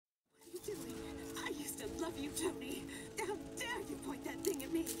love you, Tony. How dare you point that thing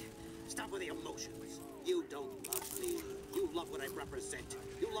at me? Stop with the emotions. You don't love me. You love what I represent.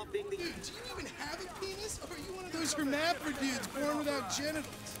 You love being the... Dude, do you even have a penis? Or are you one of those hermaphrodites born without genitals?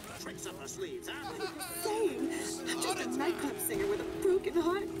 Tricks up her sleeves, huh? Saying, I'm just a nightclub singer with a broken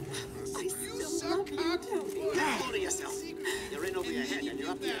heart. I still love you, Tony. Hold on yourself. You're in over your head and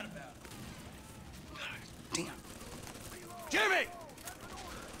you're up here. Damn. Jimmy!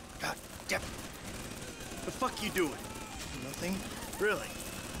 God damn. The fuck you doing? Nothing. Really?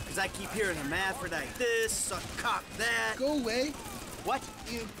 Because I keep hearing hermaphrodite this, suck cock that. Go away. What?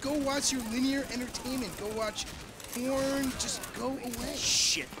 You know, go watch your linear entertainment. Go watch porn. Just go away.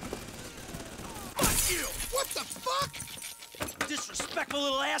 Shit. Fuck you! What the fuck? Disrespectful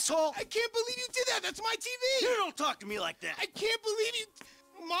little asshole! I can't believe you did that! That's my TV! You don't talk to me like that! I can't believe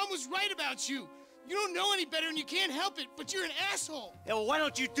you... Mom was right about you. You don't know any better and you can't help it, but you're an asshole. Yeah, well, why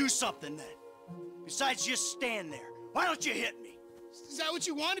don't you do something then? Besides just stand there. Why don't you hit me? Is that what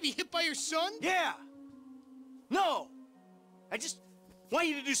you want, to be hit by your son? Yeah! No! I just want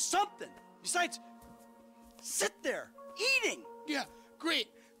you to do something. Besides, sit there, eating! Yeah, great.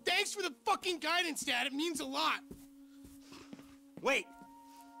 Thanks for the fucking guidance, Dad. It means a lot. Wait.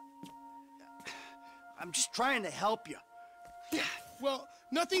 I'm just trying to help you. Yeah, well,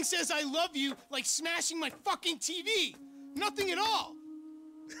 nothing says I love you like smashing my fucking TV. Nothing at all.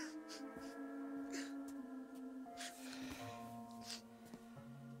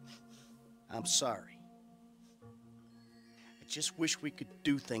 I'm sorry. I just wish we could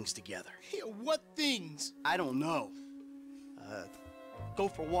do things together. Yeah, what things? I don't know. Go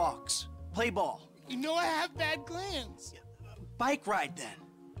for walks, play ball. You know I have bad glands. Bike ride then.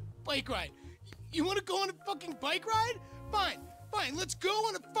 Bike ride. You want to go on a fucking bike ride? Fine, fine, let's go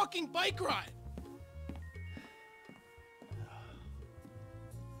on a fucking bike ride.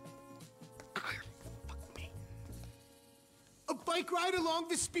 Fuck me. A bike ride along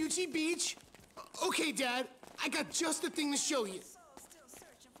Vespucci Beach? Okay, Dad, I got just the thing to show you.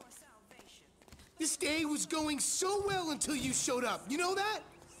 This day was going so well until you showed up. You know that?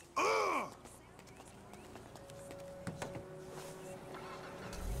 Ugh!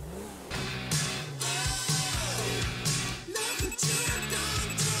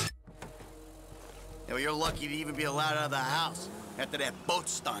 Yeah, well, you're lucky to even be allowed out of the house after that boat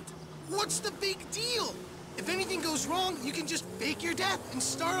stunt. What's the big deal? If anything goes wrong, you can just fake your death and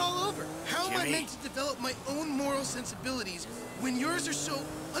start all over. How am I Jimmy. meant to develop my own moral sensibilities when yours are so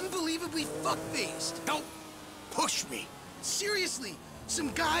unbelievably fuck-faced? Don't push me. Seriously,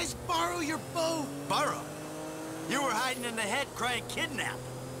 some guys borrow your boat. Borrow? You were hiding in the head crying kidnap.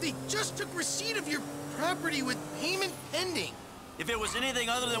 They just took receipt of your property with payment pending. If it was anything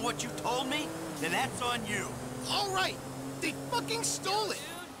other than what you told me, then that's on you. All right, they fucking stole it.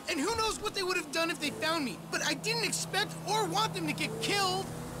 And who knows what they would have done if they found me. But I didn't expect or want them to get killed.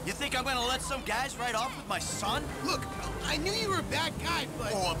 You think I'm gonna let some guys ride off with my son? Look, I knew you were a bad guy,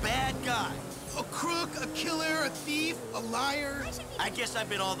 but... Oh, a bad guy. A crook, a killer, a thief, a liar. I guess I've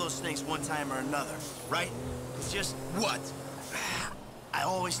been all those things one time or another, right? It's just... What? I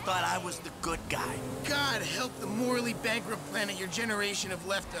always thought I was the good guy. God help the morally bankrupt planet your generation have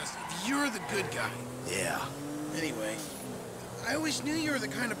left us if you're the good guy. Yeah. Anyway, I always knew you were the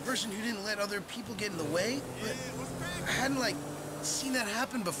kind of person who didn't let other people get in the way, but I hadn't, like, seen that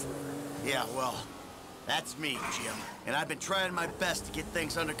happen before. Yeah, well, that's me, Jim. And I've been trying my best to get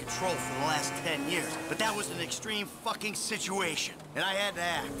things under control for the last 10 years. But that was an extreme fucking situation, and I had to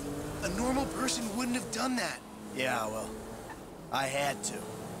act. A normal person wouldn't have done that. Yeah, well, I had to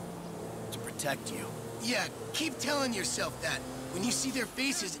protect you. Yeah, keep telling yourself that when you see their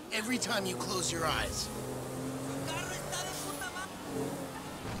faces every time you close your eyes.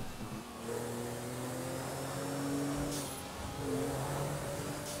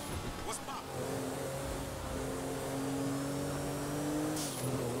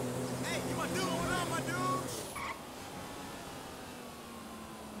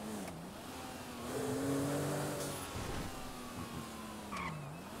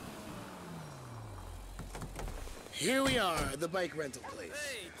 Here we are, the bike rental place.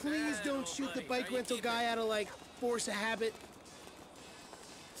 Please don't shoot the bike rental guy out of, like, force of habit.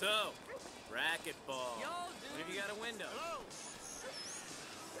 So, racquetball. What if you got a window? Hello.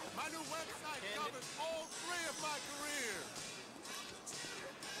 My new website covers all 3 of my careers.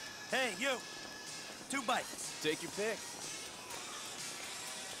 Hey, you. 2 bikes. Take your pick.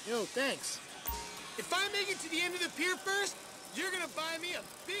 Yo, thanks. If I make it to the end of the pier first, you're gonna buy me a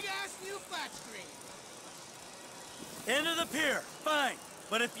big-ass new flat screen. End of the pier, fine.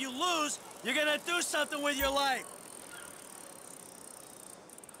 But if you lose, you're gonna do something with your life.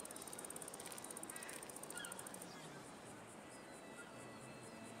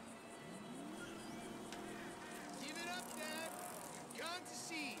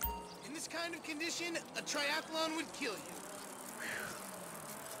 this kind of condition, a triathlon would kill you.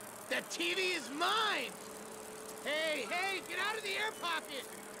 That TV is mine! Hey, hey, get out of the air pocket!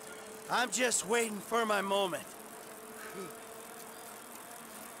 I'm just waiting for my moment.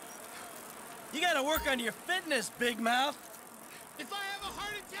 You gotta work on your fitness, big mouth. If I have a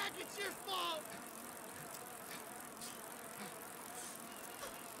heart attack, it's your fault!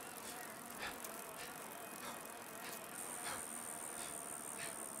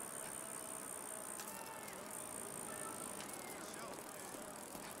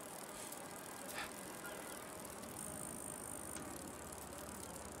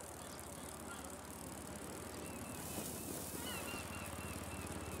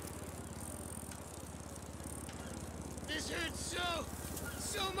 This hurts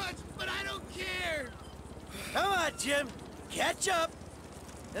so much, but I don't care! Come on, Jim. Catch up.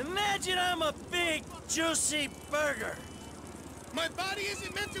 Imagine I'm a big, juicy burger. My body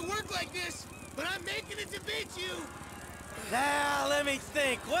isn't meant to work like this, but I'm making it to beat you! Now, let me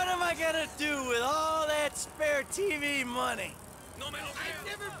think. What am I gonna do with all that spare TV money? I'd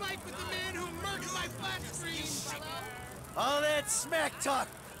never fight with the man who murked my flat screen! All that smack talk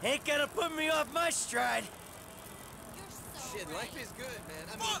ain't gonna put me off my stride. Shit, life is good, man.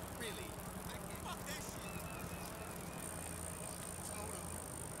 I mean, really. Fuck that shit.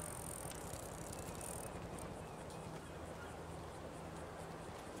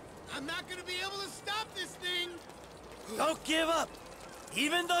 I'm not gonna be able to stop this thing! Don't give up,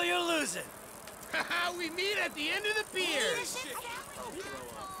 even though you're losing. Haha, we meet at the end of the pier!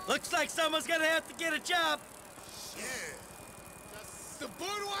 Looks like someone's gonna have to get a job. Yeah. The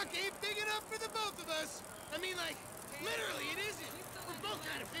boardwalk ain't big enough for the both of us! I mean, like, literally, it isn't! We're both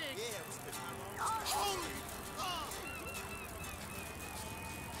kind of big! Yeah, we spit my Holy... Oh.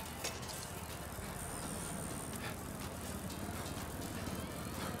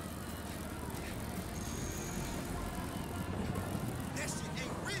 That shit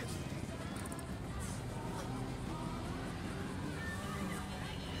ain't real.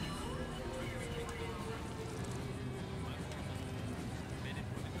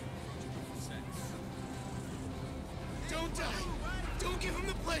 Don't die! Don't give him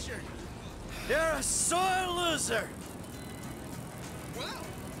the pleasure! You're a sore loser. Well...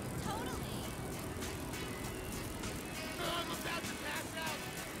 Oh, I'm about to pass out!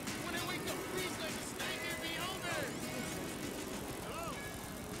 When I wake up, please let this nightmare be over! Hello?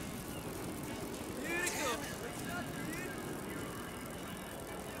 Here it goes!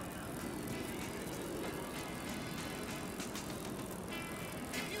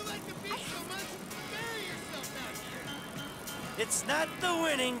 If you like the beach so much, bury yourself out here! It's not the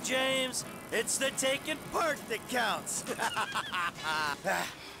winning, James. It's the taking part that counts.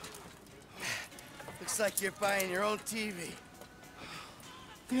 Looks like you're buying your own TV.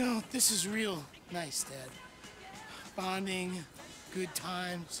 You know, this is real nice, Dad. Bonding, good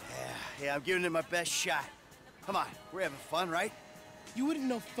times. Yeah, I'm giving it my best shot. Come on, we're having fun, right? You wouldn't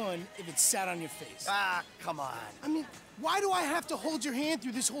know fun if it sat on your face. Ah, come on. I mean, why do I have to hold your hand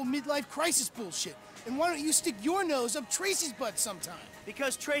through this whole midlife crisis bullshit? And why don't you stick your nose up Tracy's butt sometime?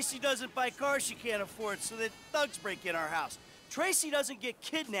 Because Tracy doesn't buy cars she can't afford so that thugs break in our house. Tracy doesn't get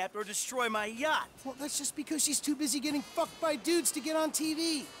kidnapped or destroy my yacht. Well, that's just because she's too busy getting fucked by dudes to get on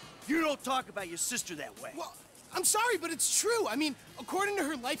TV. You don't talk about your sister that way. Well, I'm sorry, but it's true. I mean, according to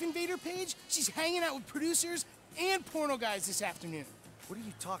her Life Invader page, she's hanging out with producers and porno guys this afternoon. What are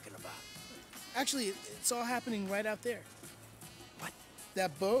you talking about? Actually, it's all happening right out there. What?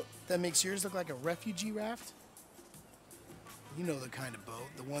 That boat that makes yours look like a refugee raft? You know the kind of boat,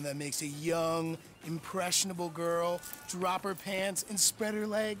 the one that makes a young, impressionable girl drop her pants and spread her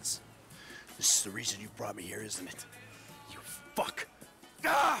legs. This is the reason you brought me here, isn't it? You fuck.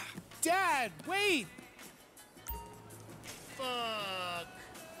 Ah! Dad, wait! Fuck.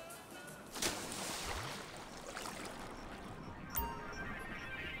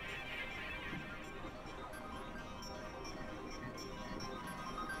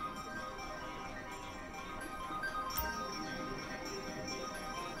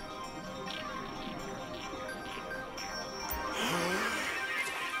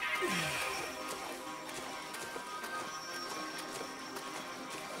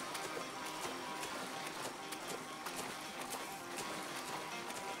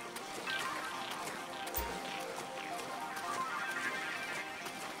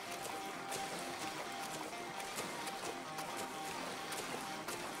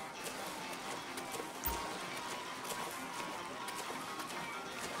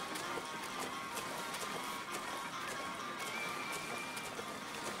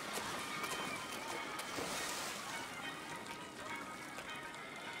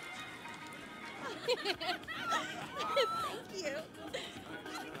 Thank you.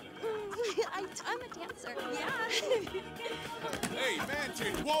 I'm a dancer. Yeah. Hey, man,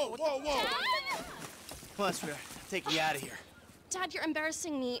 change. Whoa, whoa, whoa. Dad? Come on, sweetheart. Take you out of here. Dad, you're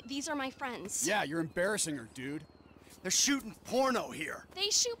embarrassing me. These are my friends. Yeah, you're embarrassing her, dude. They're shooting porno here. They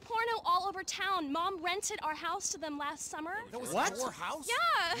shoot porno all over town. Mom rented our house to them last summer. That was What? your house?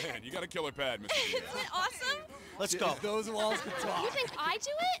 Yeah. Man, you got a killer pad, Mr. Isn't it awesome? Let's go. Those walls can talk. You think I do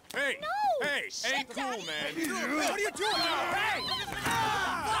it? Hey! No. Hey! Shit, Ain't cool, Daddy. man. What are you doing? Hey!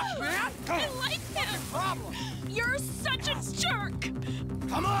 Man. I like him. Problem. You're such a jerk.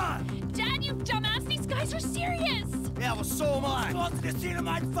 Come on! Dad, you dumbass. These guys are serious. Yeah, well, so am I. Go to the scene of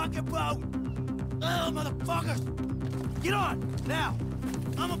my fucking boat! Oh, motherfuckers! Get on, now!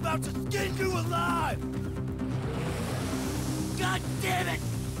 I'm about to skin you alive! God damn it!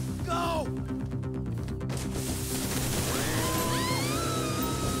 Go!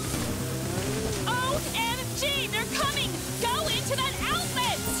 OMG, they're coming. Go into that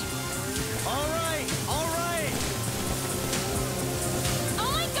outlet. All right, all right!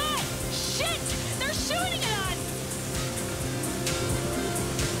 Oh my God. Shit, they're shooting at us.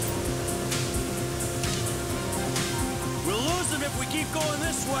 We'll lose them if we keep going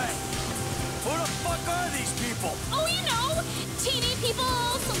this way. Who the fuck are these people? Oh, you know, TV people,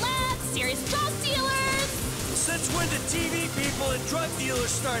 celebs, serious drug dealers. Since when did TV people and drug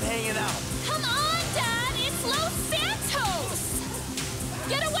dealers start hanging out? Come on, Dad, it's Los Santos.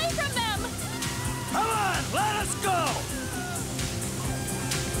 Get away from them. Come on, let us go!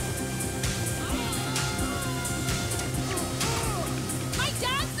 My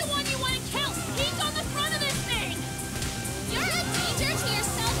dad's the one you want to kill. He's on the front of this thing. You're a danger to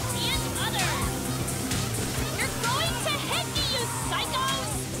yourself and others. You're going to hit me, you psychos.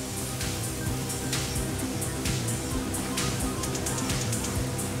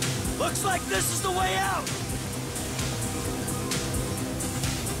 Looks like this is the way out!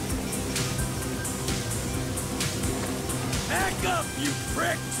 Back up, you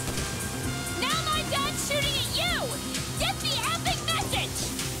pricks! Now my dad's shooting at you. Get the epic message.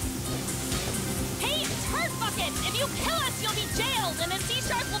 Hey, turd buckets. If you kill us, you'll be jailed, and the sea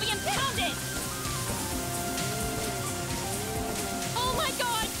shark will be impounded. Oh my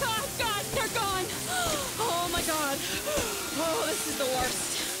God, God, God, they're gone. Oh my God. Oh, this is the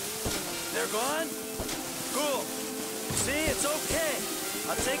worst. They're gone? Cool. See, it's okay.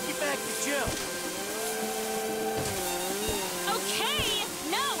 I'll take you back to Jim. Okay?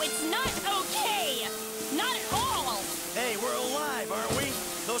 No, it's not okay. Not at all. Hey, we're alive, aren't we?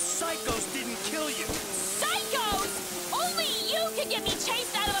 Those psychos didn't kill you. Psychos? Only you can get me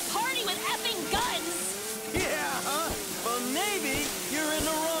chased out of a party with effing guns. Yeah, huh? Well, maybe you're in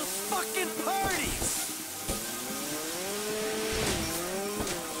the wrong fucking parties.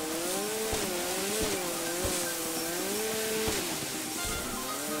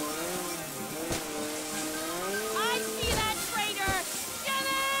 I see that traitor!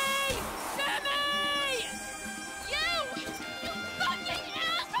 Jimmy! Jimmy! You fucking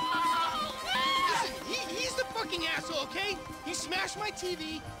asshole! Listen, he's the fucking asshole, okay? He smashed my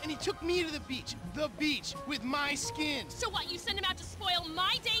TV and he took me to the beach. The beach with my skin. So what, you sent him out to spoil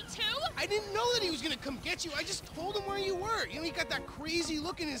my day too? I didn't know that he was gonna come get you. I just told him where you were. You know, he got that crazy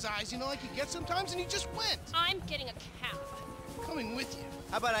look in his eyes, you know, like he gets sometimes, and he just went. I'm getting a cab. Coming with you.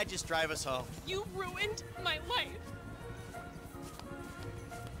 How about I just drive us home? You ruined my life.